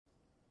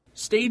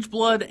stage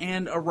blood,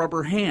 and a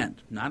rubber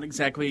hand. Not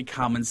exactly a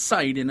common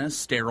sight in a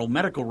sterile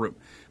medical room.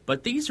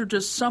 But these are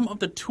just some of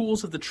the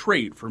tools of the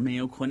trade for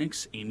Mayo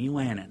Clinic's Amy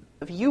Lannon.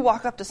 If you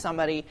walk up to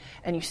somebody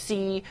and you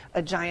see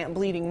a giant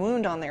bleeding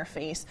wound on their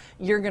face,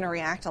 you're going to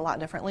react a lot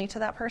differently to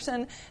that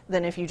person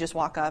than if you just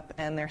walk up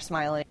and they're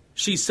smiling.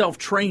 She's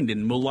self-trained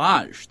in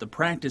moulage, the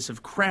practice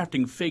of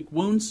crafting fake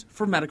wounds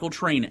for medical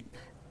training.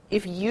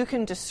 If you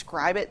can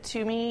describe it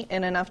to me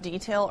in enough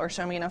detail or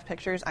show me enough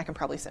pictures, I can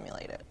probably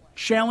simulate it.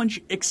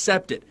 Challenge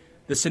accepted.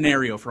 The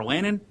scenario for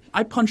Lannon: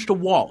 I punched a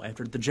wall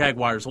after the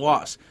Jaguars'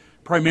 loss.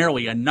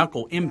 Primarily a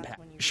knuckle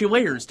impact. She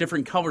layers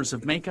different colors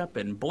of makeup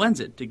and blends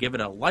it to give it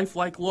a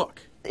lifelike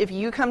look. If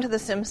you come to the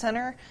Sim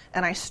Center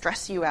and I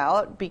stress you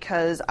out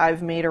because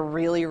I've made a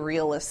really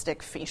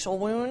realistic facial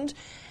wound,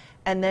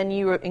 and then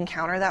you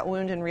encounter that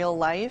wound in real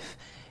life,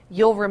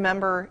 you'll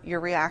remember your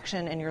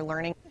reaction and your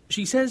learning.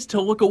 She says to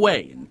look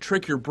away and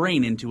trick your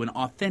brain into an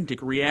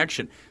authentic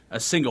reaction. A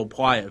single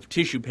ply of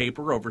tissue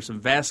paper over some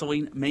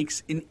Vaseline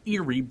makes an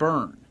eerie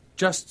burn.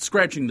 Just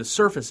scratching the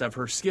surface of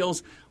her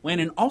skills,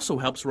 Lannon also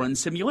helps run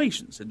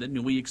simulations in the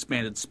newly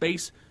expanded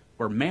space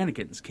where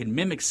mannequins can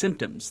mimic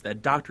symptoms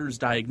that doctors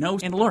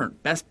diagnose and learn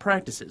best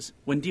practices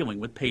when dealing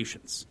with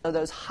patients. So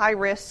those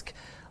high-risk,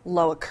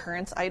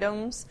 low-occurrence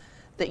items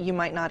that you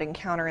might not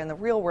encounter in the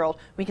real world,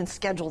 we can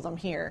schedule them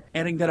here.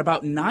 Adding that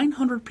about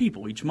 900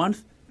 people each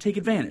month take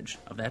advantage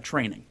of that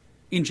training.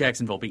 In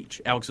Jacksonville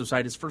Beach, Alex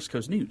Ositis, First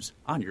Coast News,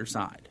 on your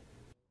side.